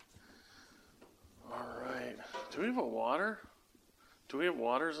Do we have a water? Do we have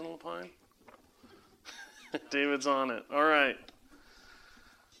waters in Lapine? David's on it. All right.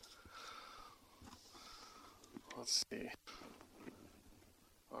 Let's see.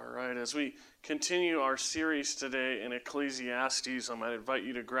 All right, as we continue our series today in Ecclesiastes, I might invite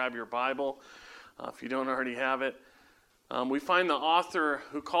you to grab your Bible if you don't already have it. We find the author,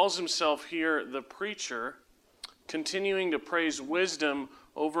 who calls himself here the preacher, continuing to praise wisdom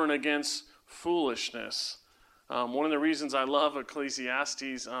over and against foolishness. One of the reasons I love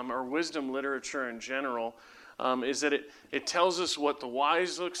Ecclesiastes, or wisdom literature in general, is that it tells us what the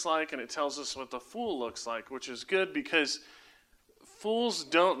wise looks like and it tells us what the fool looks like, which is good because fools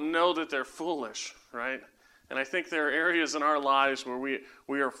don't know that they're foolish, right? And I think there are areas in our lives where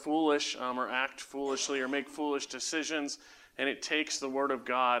we are foolish or act foolishly or make foolish decisions, and it takes the Word of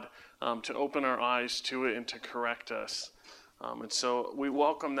God to open our eyes to it and to correct us. And so we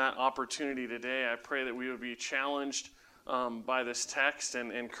welcome that opportunity today. I pray that we would be challenged by this text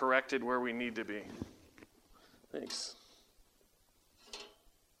and corrected where we need to be. Thanks.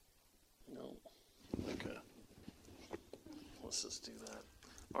 No. Okay. Let's just do that.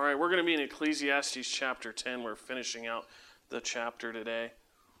 All right, we're going to be in Ecclesiastes chapter 10. We're finishing out the chapter today.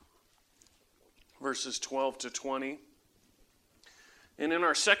 Verses 12 to 20. And in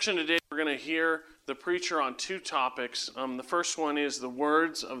our section today, we're going to hear the preacher on two topics. The first one is the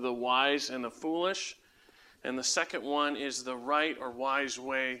words of the wise and the foolish. And the second one is the right or wise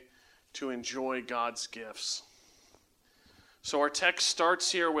way to enjoy God's gifts. So our text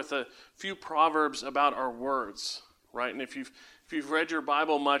starts here with a few proverbs about our words, right? And if you've read your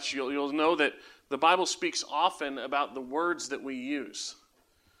Bible much, you'll know that the Bible speaks often about the words that we use.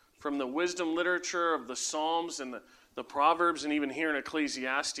 From the wisdom literature of the Psalms and the Proverbs, and even here in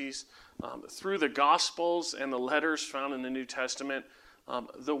Ecclesiastes, through the Gospels and the letters found in the New Testament,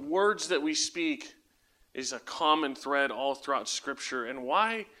 the words that we speak is a common thread all throughout Scripture. And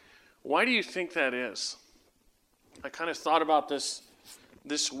why do you think that is? I kind of thought about this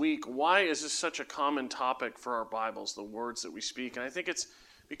week. Why is this such a common topic for our Bibles, the words that we speak? And I think it's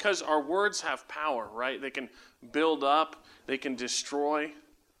because our words have power, right? They can build up, they can destroy,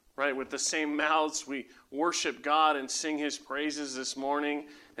 right? With the same mouths, we worship God and sing His praises this morning,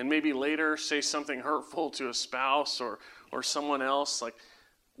 and maybe later say something hurtful to a spouse or someone else. Like,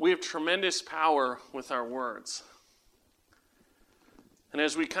 we have tremendous power with our words. And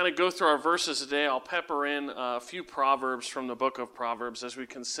as we kind of go through our verses today, I'll pepper in a few proverbs from the book of Proverbs as we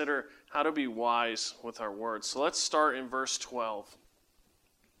consider how to be wise with our words. So let's start in verse 12.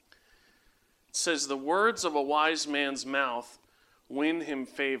 It says, "The words of a wise man's mouth win him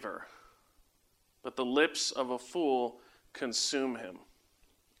favor, but the lips of a fool consume him."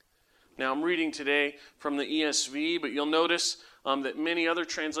 Now I'm reading today from the ESV, but you'll notice that many other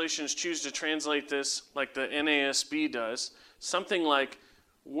translations choose to translate this like the NASB does. Something like,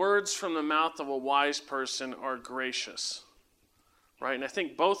 "Words from the mouth of a wise person are gracious." Right? And I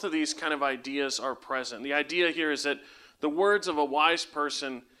think both of these kind of ideas are present. The idea here is that the words of a wise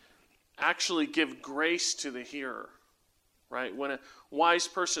person actually give grace to the hearer. Right? When a wise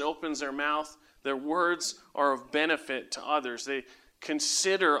person opens their mouth, their words are of benefit to others. They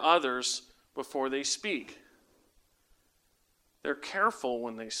consider others before they speak. They're careful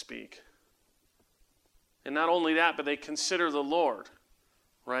when they speak. And not only that, but they consider the Lord,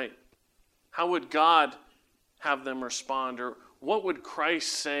 right? How would God have them respond? Or what would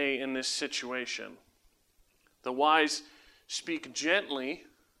Christ say in this situation? The wise speak gently,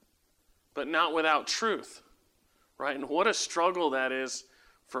 but not without truth, right? And what a struggle that is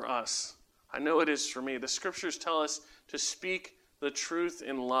for us. I know it is for me. The Scriptures tell us to speak the truth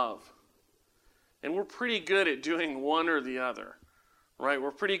in love. And we're pretty good at doing one or the other, right? We're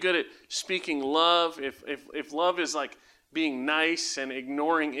pretty good at speaking love. If love is like being nice and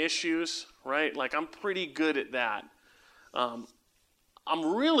ignoring issues, right? Like, I'm pretty good at that. I'm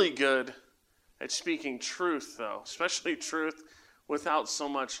really good at speaking truth, though, especially truth without so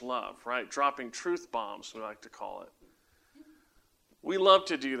much love, right? Dropping truth bombs, we like to call it. We love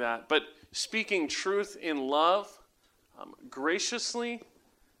to do that, but speaking truth in love, graciously,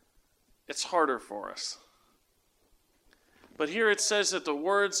 it's harder for us. But here it says that the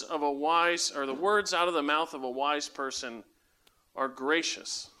words of a wise, or the words out of the mouth of a wise person, are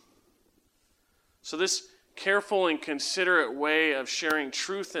gracious. So this careful and considerate way of sharing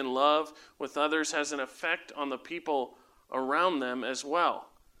truth and love with others has an effect on the people around them as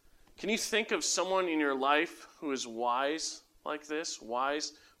well. Can you think of someone in your life who is wise like this,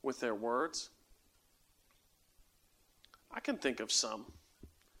 wise with their words? I can think of some.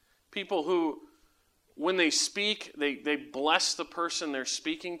 People who, when they speak, they bless the person they're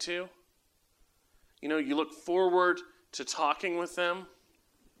speaking to. You look forward to talking with them.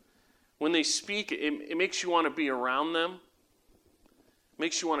 When they speak, it makes you want to be around them. It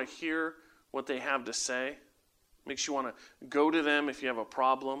makes you want to hear what they have to say. It makes you want to go to them if you have a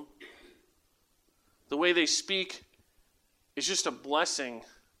problem. The way they speak is just a blessing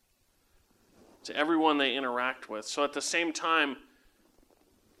to everyone they interact with. So at the same time,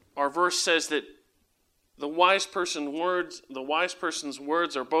 our verse says that the wise person's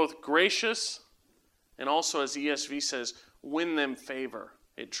words are both gracious and also, as ESV says, win them favor.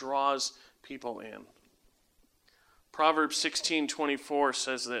 It draws people in. Proverbs 16:24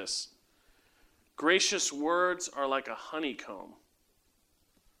 says this: gracious words are like a honeycomb,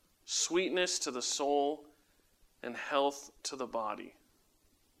 sweetness to the soul and health to the body.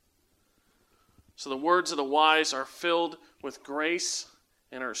 So the words of the wise are filled with grace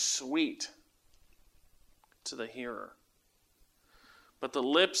and are sweet to the hearer. But the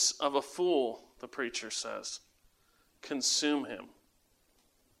lips of a fool, the preacher says, consume him.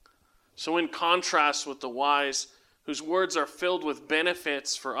 So in contrast with the wise, whose words are filled with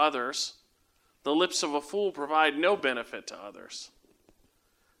benefits for others, the lips of a fool provide no benefit to others,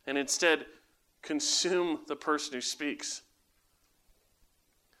 and instead consume the person who speaks.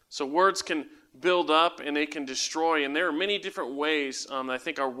 So words can build up and they can destroy, and there are many different ways I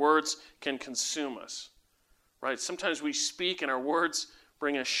think our words can consume us. Right? Sometimes we speak and our words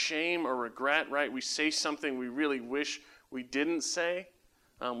bring us shame or regret, right? We say something we really wish we didn't say.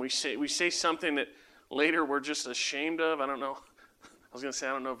 We say something that later we're just ashamed of. I don't know. I was going to say,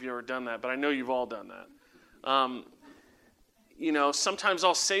 I don't know if you've ever done that, but I know you've all done that. Sometimes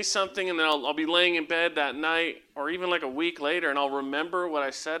I'll say something and then I'll be laying in bed that night or even like a week later and I'll remember what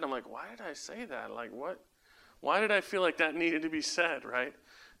I said. I'm like, why did I say that? Like, what? Why did I feel like that needed to be said, right?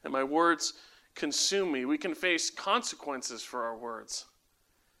 And my words consume me. We can face consequences for our words.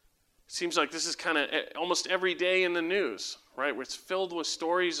 It seems like this is kind of almost every day in the news, right? It's filled with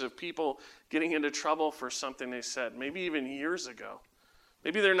stories of people getting into trouble for something they said, maybe even years ago.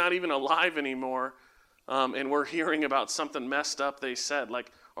 Maybe they're not even alive anymore, and we're hearing about something messed up they said.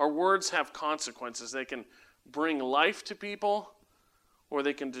 Like, our words have consequences. They can bring life to people, or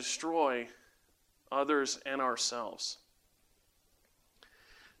they can destroy others and ourselves.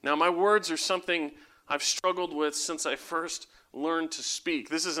 Now, my words are something I've struggled with since I first learned to speak.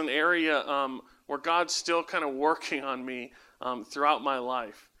 This is an area where God's still kind of working on me throughout my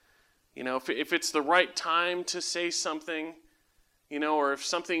life. If it's the right time to say something, or if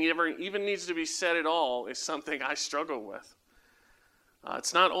something even needs to be said at all, is something I struggle with.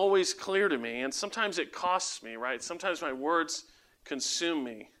 It's not always clear to me, and sometimes it costs me, right? Sometimes my words consume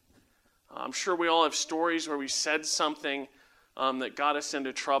me. I'm sure we all have stories where we said something that got us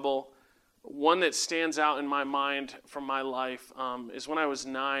into trouble. One that stands out in my mind from my life is when I was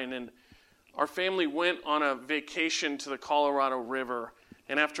 9, and our family went on a vacation to the Colorado River,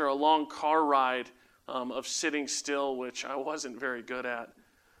 and after a long car ride of sitting still, which I wasn't very good at,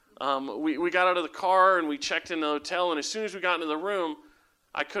 we got out of the car and we checked in the hotel, and as soon as we got into the room,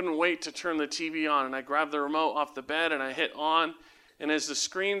 I couldn't wait to turn the TV on, and I grabbed the remote off the bed and I hit on. And as the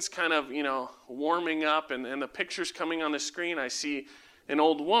screen's kind of, warming up and the picture's coming on the screen, I see an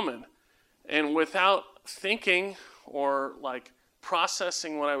old woman. And without thinking or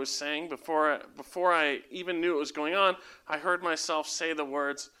processing what I was saying, before I even knew what was going on, I heard myself say the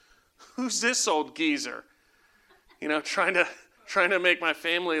words, "Who's this old geezer?" Trying to make my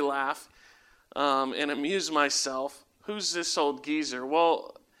family laugh and amuse myself. Who's this old geezer?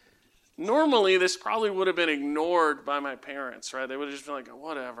 Well, normally, this probably would have been ignored by my parents, right? They would have just been like,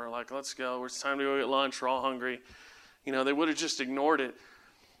 whatever, let's go. It's time to go get lunch. We're all hungry. They would have just ignored it.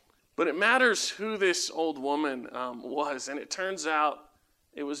 But it matters who this old woman was, and it turns out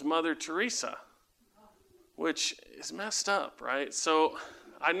it was Mother Teresa, which is messed up, right? So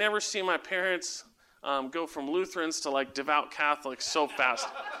I never see my parents go from Lutherans to devout Catholics so fast.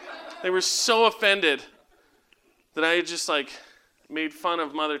 They were so offended that I just made fun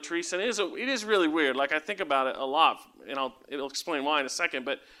of Mother Teresa. And it is really weird. I think about it a lot, and it'll explain why in a second.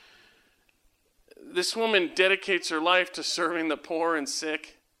 But this woman dedicates her life to serving the poor and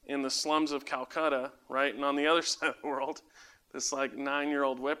sick in the slums of Calcutta, right? And on the other side of the world, this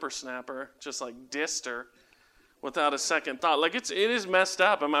 9-year-old whippersnapper just dissed her without a second thought. It is messed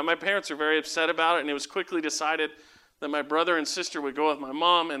up. And my parents are very upset about it. And it was quickly decided that my brother and sister would go with my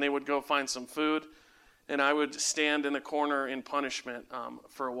mom, and they would go find some food. And I would stand in the corner in punishment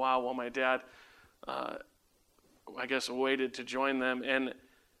for a while my dad, waited to join them. And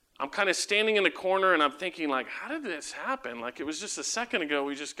I'm kind of standing in the corner, and I'm thinking, how did this happen? It was just a second ago.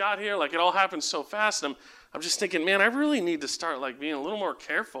 We just got here. It all happened so fast. And I'm just thinking, man, I really need to start, being a little more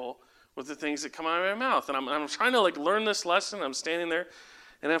careful with the things that come out of my mouth. And I'm trying to learn this lesson. I'm standing there,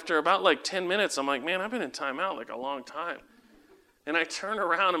 and after about 10 minutes, I'm like, man, I've been in timeout a long time. And I turn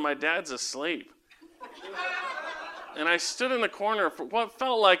around and my dad's asleep. And I stood in the corner for what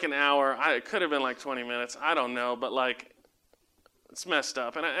felt like an hour. It could have been 20 minutes. I don't know, but it's messed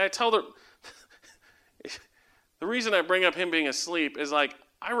up. And I tell the reason I bring up him being asleep is I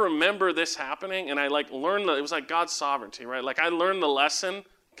remember this happening, and I learned it was God's sovereignty, right? I learned the lesson,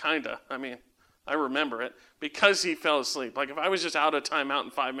 kinda. I mean, I remember it because he fell asleep. If I was just out of timeout in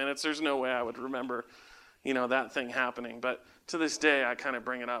 5 minutes, there's no way I would remember, that thing happening. But to this day, I kind of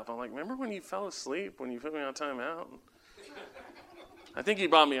bring it up. I'm like, remember when you fell asleep when you put me on timeout? I think he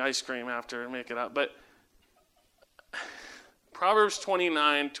bought me ice cream after to make it up. But Proverbs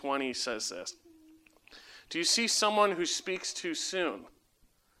 29:20 says this. Do you see someone who speaks too soon?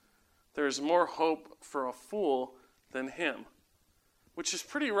 There is more hope for a fool than him. Which is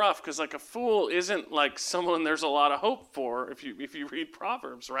pretty rough because a fool isn't someone there's a lot of hope for if you read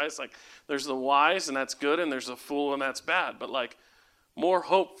Proverbs, right? It's there's the wise and that's good, and there's the fool and that's bad. But more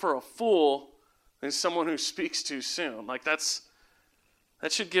hope for a fool than someone who speaks too soon. That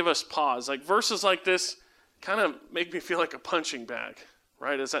should give us pause. Verses like this kind of make me feel like a punching bag,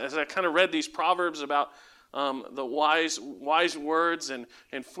 right? As I kind of read these Proverbs about the wise words and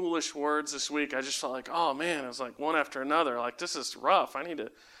foolish words this week, I just felt oh man, it was one after another. This is rough. I need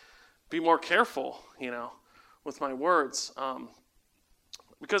to be more careful, with my words.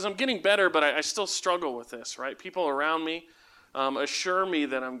 Because I'm getting better, but I still struggle with this, right? People around me assure me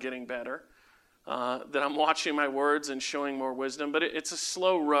that I'm getting better, that I'm watching my words and showing more wisdom, but it's a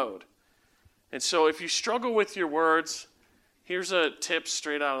slow road. And so if you struggle with your words, here's a tip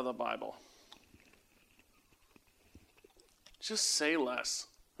straight out of the Bible. Just say less,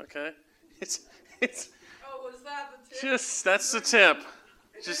 okay? It's. Oh, was that the tip? That's the tip.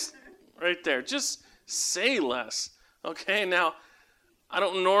 Just right there. Just say less, okay? Now, I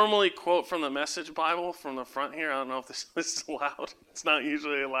don't normally quote from the Message Bible from the front here. I don't know if this is allowed. It's not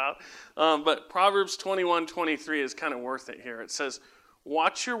usually allowed. But Proverbs 21:23 is kind of worth it here. It says,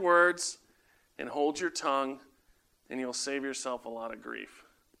 watch your words and hold your tongue, and you'll save yourself a lot of grief.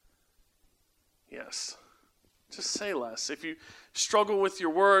 Yes. Just say less. If you struggle with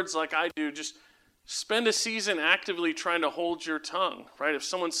your words like I do, just spend a season actively trying to hold your tongue, right? If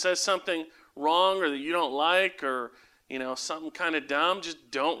someone says something wrong or that you don't like or, something kind of dumb, just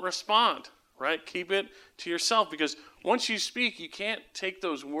don't respond, right? Keep it to yourself, because once you speak, you can't take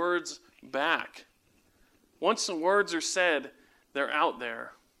those words back. Once the words are said, they're out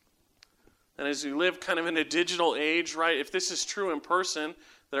there. And as we live kind of in a digital age, right, if this is true in person,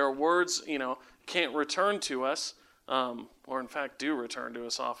 there are words, can't return to us, or in fact do return to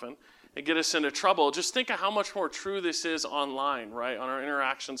us often, and get us into trouble. Just think of how much more true this is online, right? On our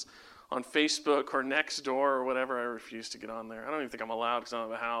interactions on Facebook or Nextdoor or whatever. I refuse to get on there. I don't even think I'm allowed because I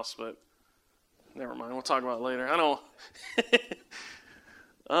don't have a house, but never mind. We'll talk about it later. I don't.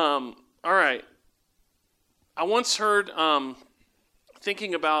 All right. I once heard,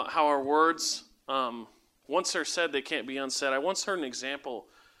 thinking about how our words, once they're said, they can't be unsaid. I once heard an example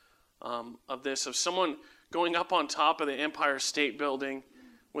of this, of someone going up on top of the Empire State Building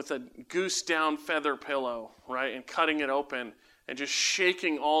with a goose down feather pillow, right, and cutting it open and just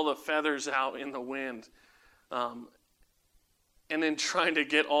shaking all the feathers out in the wind, and then trying to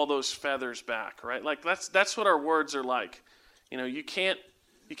get all those feathers back, right? That's what our words are like. You can't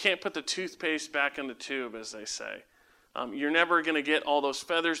put the toothpaste back in the tube, as they say. You're never going to get all those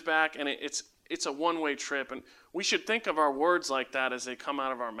feathers back, and it's a one-way trip. And we should think of our words like that as they come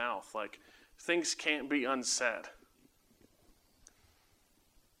out of our mouth. Things can't be unsaid.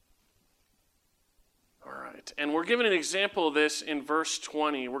 All right. And we're given an example of this in verse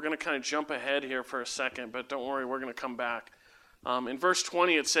 20. We're going to kind of jump ahead here for a second, but don't worry, we're going to come back. In verse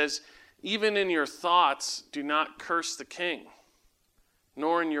 20, it says, even in your thoughts, do not curse the king,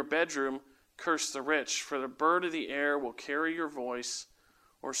 nor in your bedroom curse the rich, for the bird of the air will carry your voice,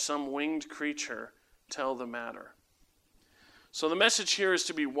 or some winged creature tell the matter. So the message here is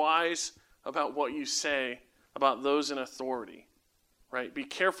to be wise about what you say about those in authority, right? Be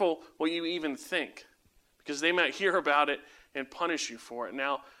careful what you even think, because they might hear about it and punish you for it.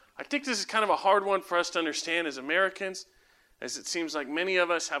 Now, I think this is kind of a hard one for us to understand as Americans, as it seems like many of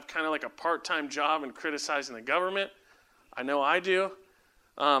us have kind of like a part-time job in criticizing the government. I know I do.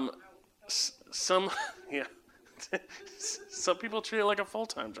 Some people treat it like a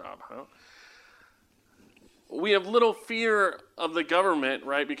full-time job, huh? We have little fear of the government,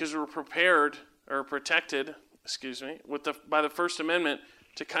 right? Because we're protected, by the First Amendment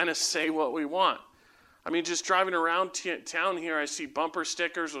to kind of say what we want. I mean, just driving around town here, I see bumper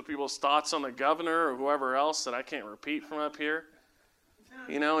stickers with people's thoughts on the governor or whoever else that I can't repeat from up here.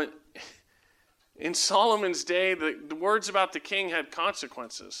 You know, in Solomon's day, the words about the king had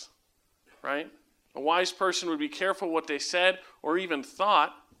consequences, right? A wise person would be careful what they said or even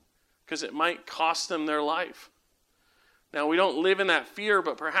thought because it might cost them their life. Now, we don't live in that fear,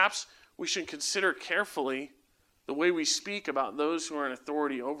 but perhaps we should consider carefully the way we speak about those who are in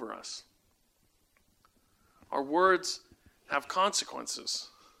authority over us. Our words have consequences.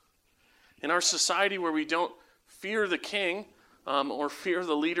 In our society where we don't fear the king or fear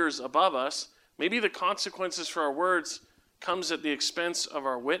the leaders above us, maybe the consequences for our words comes at the expense of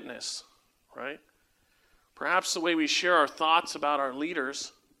our witness, right? Perhaps the way we share our thoughts about our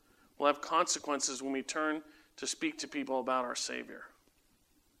leaders will have consequences when we turn to speak to people about our Savior.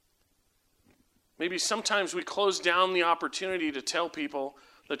 Maybe sometimes we close down the opportunity to tell people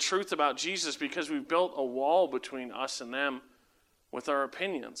the truth about Jesus because we've built a wall between us and them with our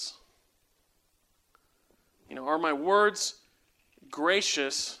opinions. You know, are my words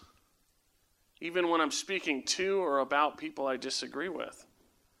gracious even when I'm speaking to or about people I disagree with?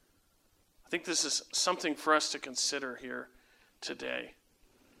 I think this is something for us to consider here today.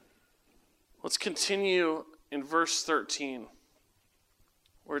 Let's continue in verse 13,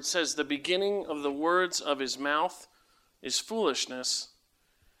 where it says, "The beginning of the words of his mouth is foolishness,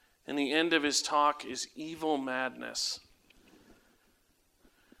 and the end of his talk is evil madness."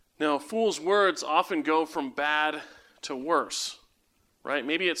 Now, a fool's words often go from bad to worse, right?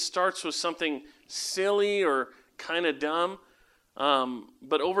 Maybe it starts with something silly or kind of dumb,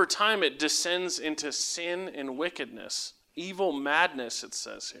 but over time it descends into sin and wickedness. Evil madness, it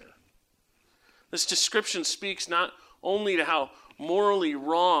says here. This description speaks not only to how morally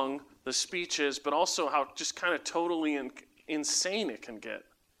wrong the speech is, but also how just kind of totally insane it can get.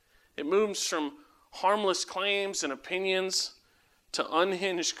 It moves from harmless claims and opinions to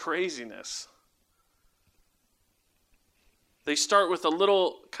unhinged craziness. They start with a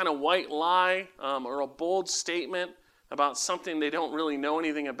little kind of white lie or a bold statement about something they don't really know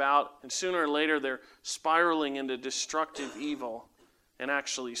anything about, and sooner or later they're spiraling into destructive evil and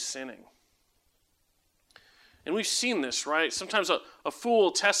actually sinning. And we've seen this, right? Sometimes a fool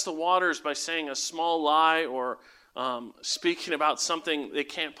will test the waters by saying a small lie or speaking about something they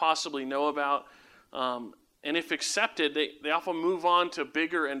can't possibly know about. And if accepted, they often move on to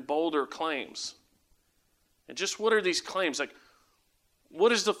bigger and bolder claims. And just what are these claims? Like, what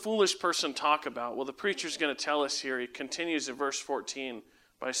does the foolish person talk about? Well, the preacher's going to tell us here. He continues in verse 14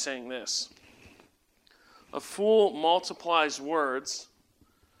 by saying this: "A fool multiplies words,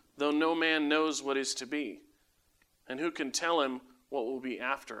 though no man knows what is to be. And who can tell him what will be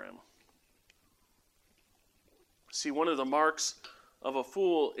after him?" See, one of the marks of a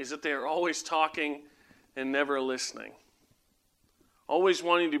fool is that they are always talking and never listening. Always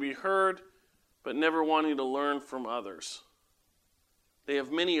wanting to be heard, but never wanting to learn from others. They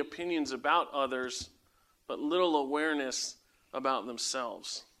have many opinions about others, but little awareness about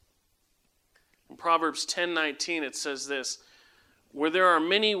themselves. In Proverbs 10:19, it says this: "Where there are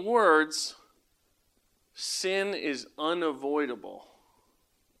many words, sin is unavoidable."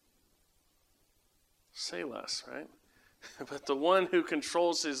 Say less, right? "But the one who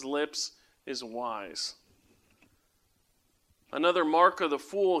controls his lips is wise." Another mark of the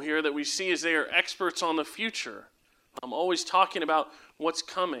fool here that we see is they are experts on the future. I'm always talking about what's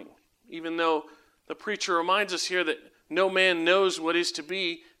coming, even though the preacher reminds us here that no man knows what is to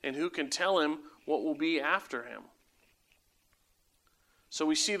be and who can tell him what will be after him. So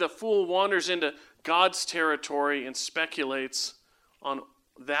we see the fool wanders into God's territory and speculates on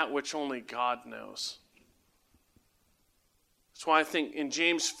that which only God knows. That's why I think in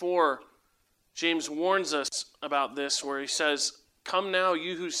James 4, James warns us about this, where he says, "Come now,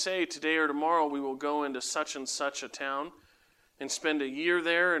 you who say, today or tomorrow we will go into such and such a town and spend a year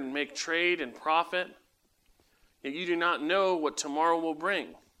there and make trade and profit. Yet you do not know what tomorrow will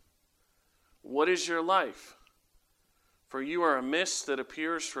bring. What is your life? For you are a mist that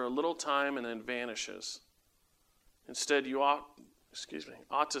appears for a little time and then vanishes. Instead, you ought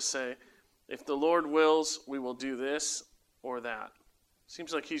to say, if the Lord wills, we will do this or that."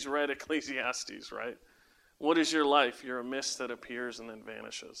 Seems like he's read Ecclesiastes, right? What is your life? You're a mist that appears and then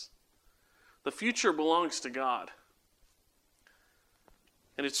vanishes. The future belongs to God.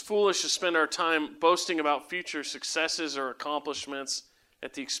 And it's foolish to spend our time boasting about future successes or accomplishments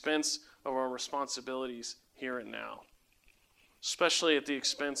at the expense of our responsibilities here and now, especially at the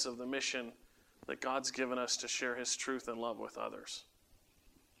expense of the mission that God's given us to share his truth and love with others.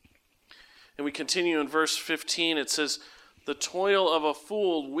 And we continue in verse 15. It says, "The toil of a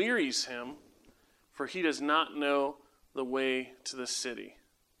fool wearies him, for he does not know the way to the city.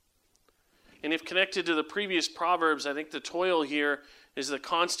 And if connected to the previous Proverbs, I think the toil here is the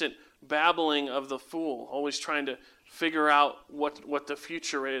constant babbling of the fool, always trying to figure out what the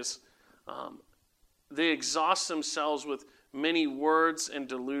future is. They exhaust themselves with many words and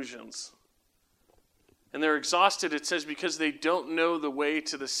delusions. And they're exhausted, it says, because they don't know the way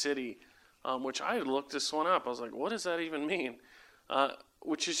to the city, which I had looked this one up. I was like, what does that even mean?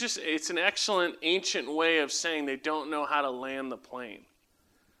 Which is just, it's an excellent ancient way of saying they don't know how to land the plane.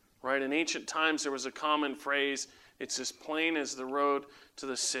 Right? In ancient times, there was a common phrase, it's as plain as the road to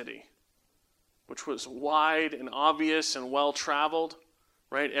the city, which was wide and obvious and well-traveled.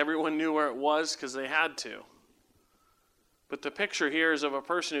 Right? Everyone knew where it was because they had to. But the picture here is of a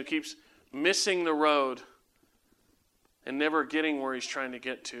person who keeps missing the road and never getting where he's trying to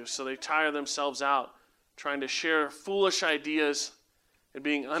get to. So they tire themselves out trying to share foolish ideas and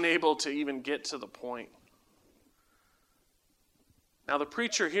being unable to even get to the point. Now the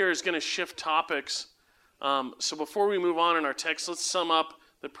preacher here is going to shift topics. So before we move on in our text, let's sum up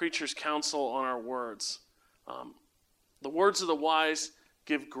the preacher's counsel on our words. The words of the wise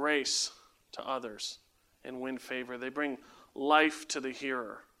give grace to others and win favor. They bring life to the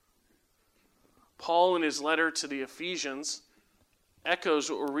hearer. Paul, in his letter to the Ephesians, echoes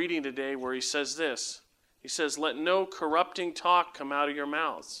what we're reading today, where he says this. He says, "Let no corrupting talk come out of your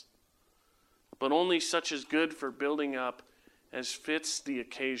mouths, but only such as good for building up as fits the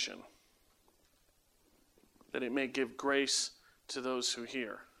occasion, that it may give grace to those who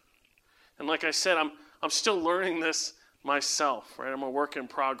hear." And like I said, I'm still learning this myself, right? I'm a work in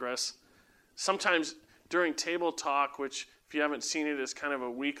progress. Sometimes during table talk, which if you haven't seen it, is kind of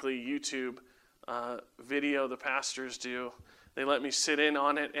a weekly YouTube video the pastors do. They let me sit in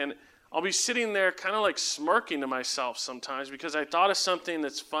on it, and I'll be sitting there kind of like smirking to myself sometimes because I thought of something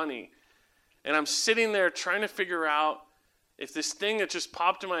that's funny. And I'm sitting there trying to figure out if this thing that just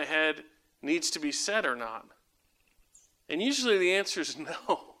popped in my head needs to be said or not. And usually the answer is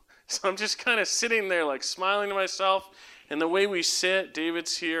no. So I'm just kind of sitting there like smiling to myself. And the way we sit,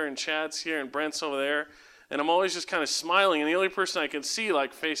 David's here and Chad's here and Brent's over there. And I'm always just kind of smiling. And the only person I can see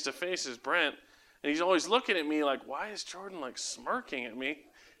like face to face is Brent. And he's always looking at me like, why is Jordan like smirking at me?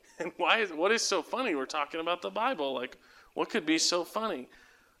 And what is so funny? We're talking about the Bible. Like, what could be so funny?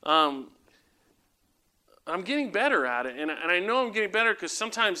 I'm getting better at it. And I know I'm getting better because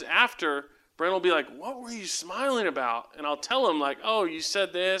sometimes after, Brent will be like, what were you smiling about? And I'll tell him like, oh, you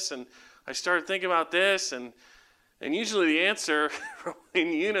said this. And I started thinking about this. And usually the answer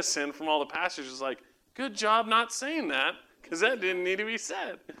in unison from all the pastors is like, good job not saying that because that didn't need to be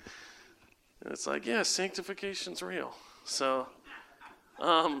said. And it's like, yeah, sanctification's real. So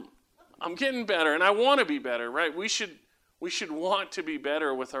I'm getting better, and I want to be better, right? We should want to be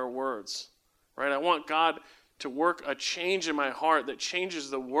better with our words, right? I want God to work a change in my heart that changes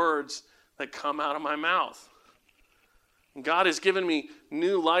the words that come out of my mouth. And God has given me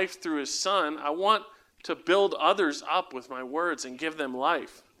new life through his Son. I want to build others up with my words and give them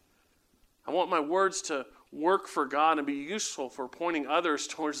life. I want my words to work for God and be useful for pointing others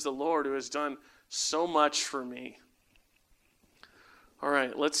towards the Lord who has done so much for me. All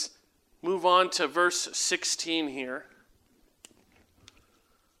right, let's move on to verse 16 here.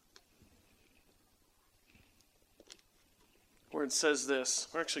 Where it says this.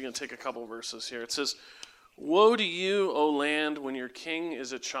 We're actually going to take a couple verses here. It says, "Woe to you, O land, when your king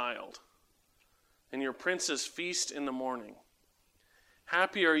is a child, and your princes feast in the morning.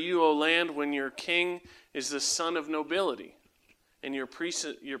 Happy are you, O land, when your king is the son of nobility, and your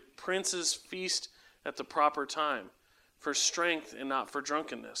princes feast at the proper time, for strength and not for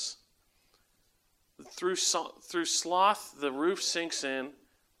drunkenness. Through sloth the roof sinks in,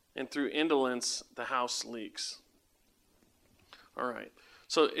 and through indolence the house leaks." All right.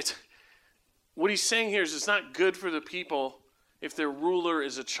 So what he's saying here is it's not good for the people if their ruler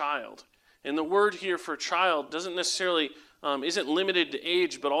is a child. And the word here for child doesn't necessarily, isn't limited to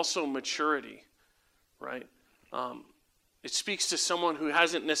age, but also maturity, right? It speaks to someone who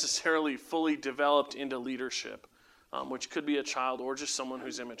hasn't necessarily fully developed into leadership, which could be a child or just someone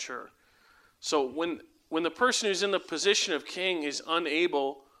who's immature. So when the person who's in the position of king is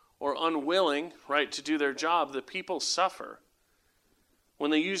unable or unwilling, right, to do their job, the people suffer. When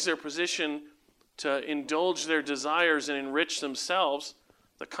they use their position to indulge their desires and enrich themselves,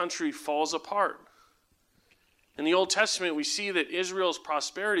 the country falls apart. In the Old Testament, we see that Israel's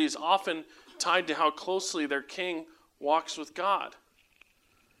prosperity is often tied to how closely their king walks with God.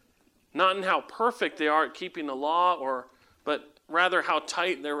 Not in how perfect they are at keeping the law, but rather how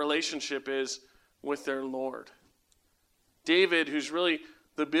tight their relationship is with their Lord. David, who's really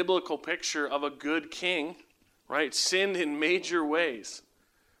the biblical picture of a good king, right? Sinned in major ways,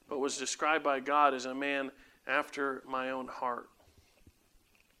 but was described by God as a man after my own heart.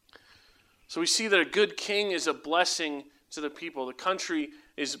 So we see that a good king is a blessing to the people. The country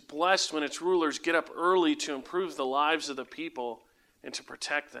is blessed when its rulers get up early to improve the lives of the people and to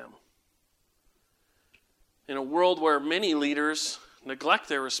protect them. In a world where many leaders neglect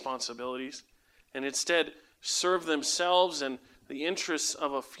their responsibilities and instead serve themselves and the interests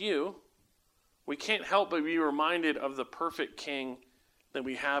of a few, we can't help but be reminded of the perfect king that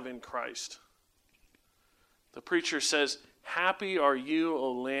we have in Christ. The preacher says, "Happy are you,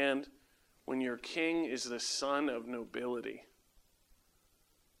 O land, when your king is the son of nobility,"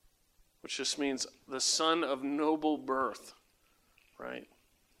 which just means the son of noble birth, right?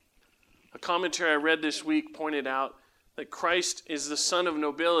 A commentary I read this week pointed out that Christ is the son of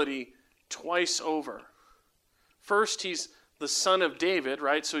nobility twice over. First, he's the son of David,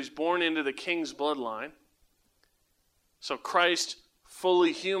 right? So he's born into the king's bloodline. So Christ,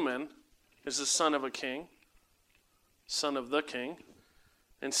 fully human, is the son of a king, son of the king.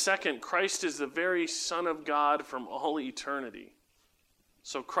 And second, Christ is the very Son of God from all eternity.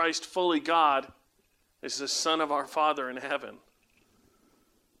 So Christ, fully God, is the Son of our Father in heaven.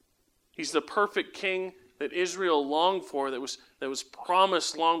 He's the perfect king that Israel longed for, that was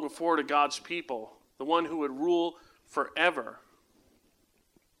promised long before to God's people, the one who would rule forever.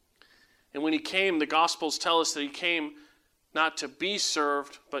 And when he came, the Gospels tell us that he came not to be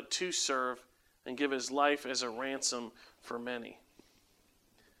served, but to serve and give his life as a ransom for many.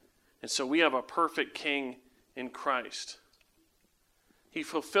 And so we have a perfect king in Christ. He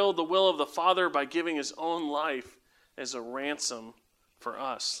fulfilled the will of the Father by giving his own life as a ransom for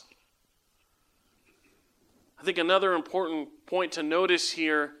us. I think another important point to notice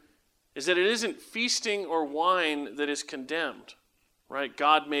here is that it isn't feasting or wine that is condemned, right?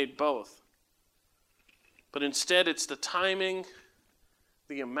 God made both. But instead it's the timing,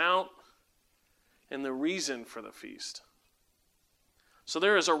 the amount, and the reason for the feast. So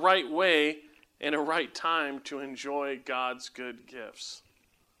there is a right way and a right time to enjoy God's good gifts.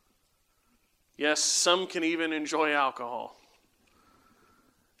 Yes, some can even enjoy alcohol.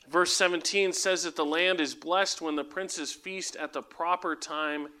 Verse 17 says that the land is blessed when the princes feast at the proper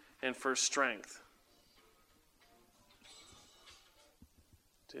time and for strength.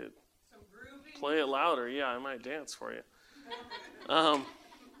 Dude, play it louder. Yeah, I might dance for you.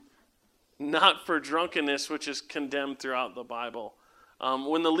 Not for drunkenness, which is condemned throughout the Bible.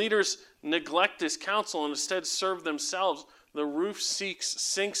 When the leaders neglect this counsel and instead serve themselves, the roof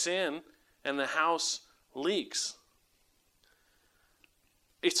sinks in and the house leaks.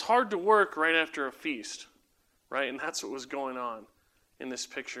 It's hard to work right after a feast, right? And that's what was going on in this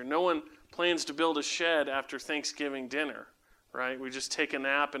picture. No one plans to build a shed after Thanksgiving dinner, right? We just take a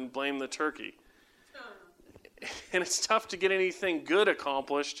nap and blame the turkey. And it's tough to get anything good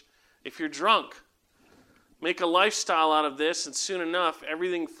accomplished if you're drunk. Make a lifestyle out of this, and soon enough,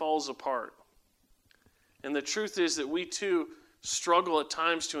 everything falls apart. And the truth is that we too struggle at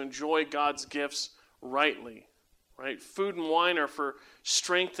times to enjoy God's gifts rightly. Right? Food and wine are for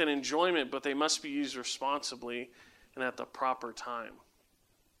strength and enjoyment, but they must be used responsibly and at the proper time.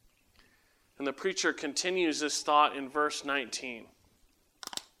 And the preacher continues this thought in verse 19,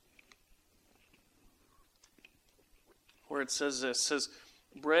 where it says this. It says,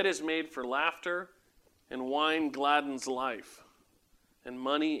 "Bread is made for laughter, and wine gladdens life, and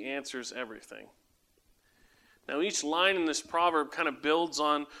money answers everything." Now each line in this proverb kind of builds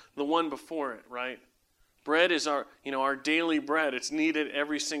on the one before it, right? Bread is our daily bread. It's needed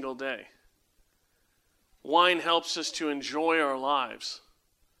every single day. Wine helps us to enjoy our lives.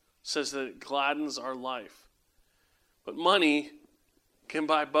 It says that it gladdens our life. But money can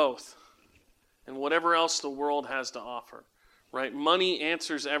buy both, and whatever else the world has to offer. Right? Money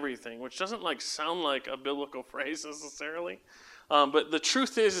answers everything, which doesn't sound like a biblical phrase necessarily. But the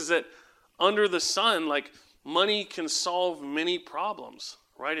truth is that under the sun, money can solve many problems,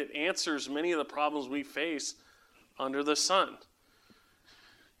 right? It answers many of the problems we face under the sun.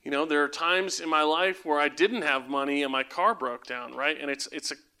 There are times in my life where I didn't have money and my car broke down, right? And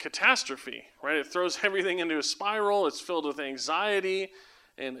it's a catastrophe, right? It throws everything into a spiral. It's filled with anxiety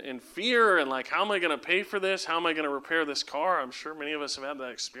and fear and how am I going to pay for this? How am I going to repair this car? I'm sure many of us have had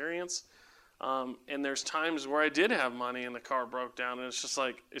that experience. And there's times where I did have money and the car broke down, and it's just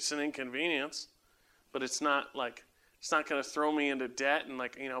it's an inconvenience, but it's not going to throw me into debt and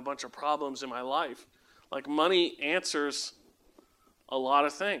a bunch of problems in my life. Money answers a lot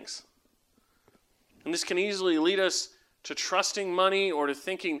of things. And this can easily lead us to trusting money or to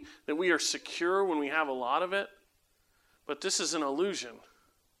thinking that we are secure when we have a lot of it. But this is an illusion.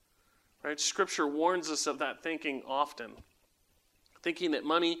 Right? Scripture warns us of that thinking often. Thinking that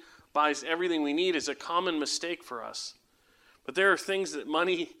money buys everything we need is a common mistake for us. But there are things that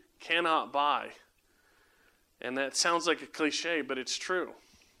money cannot buy. And that sounds like a cliche, but it's true.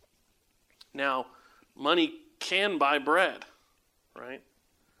 Now, money can buy bread, right?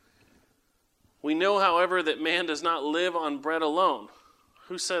 We know, however, that man does not live on bread alone.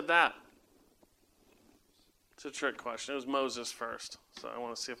 Who said that? It's a trick question. It was Moses first. So I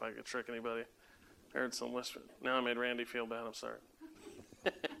want to see if I could trick anybody. I heard some whisper. Now I made Randy feel bad. I'm sorry.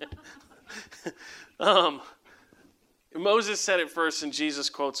 Moses said it first, and Jesus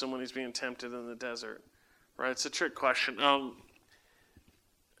quotes him when he's being tempted in the desert. Right? It's a trick question.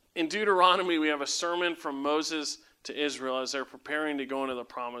 In Deuteronomy, we have a sermon from Moses to Israel as they're preparing to go into the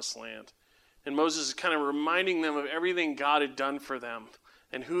promised land. And Moses is kind of reminding them of everything God had done for them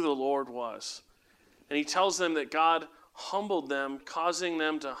and who the Lord was. And he tells them that God humbled them, causing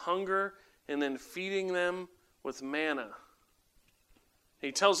them to hunger and then feeding them with manna.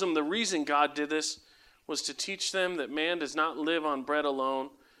 He tells them the reason God did this was to teach them that man does not live on bread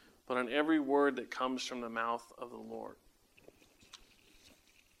alone, but on every word that comes from the mouth of the Lord.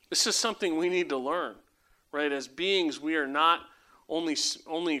 This is something we need to learn, right? As beings, we are not only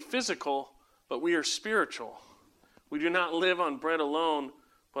physical, but we are spiritual. We do not live on bread alone,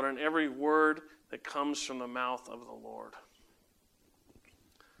 but on every word that comes from the mouth of the Lord.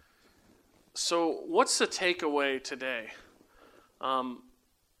 So what's the takeaway today?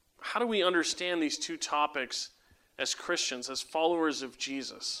 How do we understand these two topics as Christians, as followers of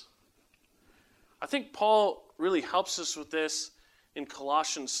Jesus? I think Paul really helps us with this in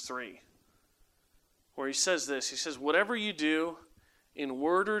Colossians 3, where he says this. He says, whatever you do in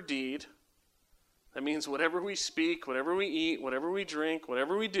word or deed, that means whatever we speak, whatever we eat, whatever we drink,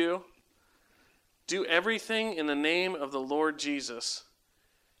 whatever we do everything in the name of the Lord Jesus,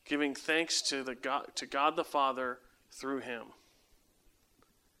 giving thanks to God the Father through him.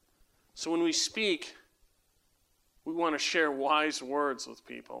 So when we speak, we want to share wise words with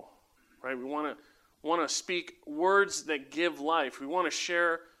people, right? We want to speak words that give life. We want to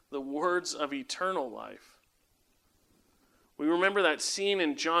share the words of eternal life. We remember that scene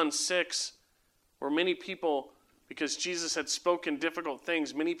in John 6 where many people, because Jesus had spoken difficult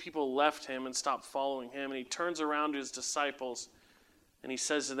things, many people left him and stopped following him. And he turns around to his disciples and he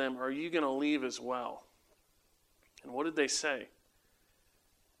says to them, are you going to leave as well? And what did they say?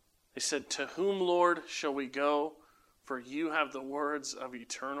 They said, to whom, Lord, shall we go? For you have the words of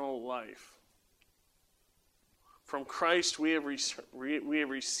eternal life. From Christ we have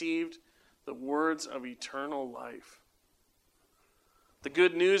received the words of eternal life. The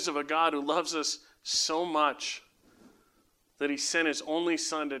good news of a God who loves us so much that he sent his only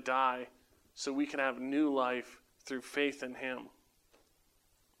Son to die so we can have new life through faith in him.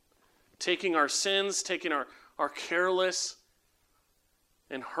 Taking our sins, taking our careless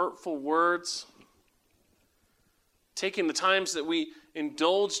and hurtful words, taking the times that we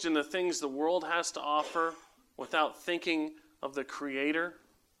indulged in the things the world has to offer without thinking of the Creator,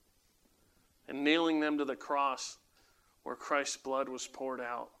 and nailing them to the cross where Christ's blood was poured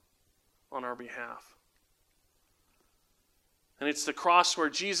out on our behalf. And it's the cross where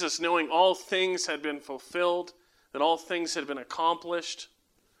Jesus, knowing all things had been fulfilled, that all things had been accomplished,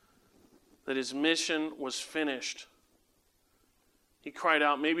 that his mission was finished. He cried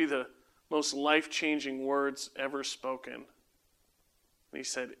out maybe the most life-changing words ever spoken. And he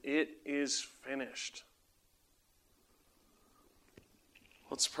said, it is finished.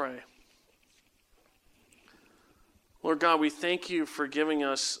 Let's pray. Lord God, we thank you for giving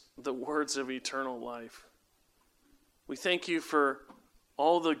us the words of eternal life. We thank you for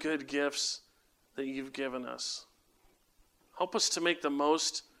all the good gifts that you've given us. Help us to make the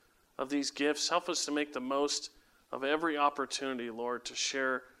most of these gifts. Help us to make the most of every opportunity, Lord, to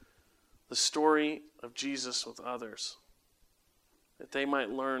share the story of Jesus with others, that they might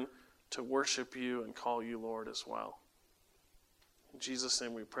learn to worship you and call you Lord as well. In Jesus'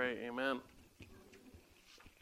 name we pray, amen.